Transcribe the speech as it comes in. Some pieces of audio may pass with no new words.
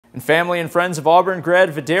And family and friends of Auburn grad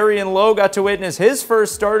Vederian Lowe got to witness his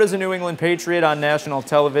first start as a New England Patriot on national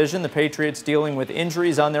television. The Patriots dealing with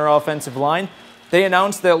injuries on their offensive line. They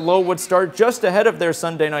announced that Lowe would start just ahead of their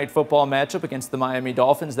Sunday Night Football matchup against the Miami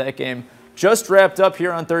Dolphins. That game just wrapped up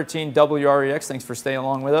here on 13 WREX. Thanks for staying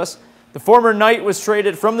along with us. The former Knight was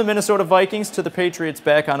traded from the Minnesota Vikings to the Patriots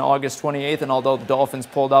back on August 28th, and although the Dolphins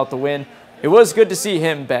pulled out the win, it was good to see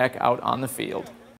him back out on the field.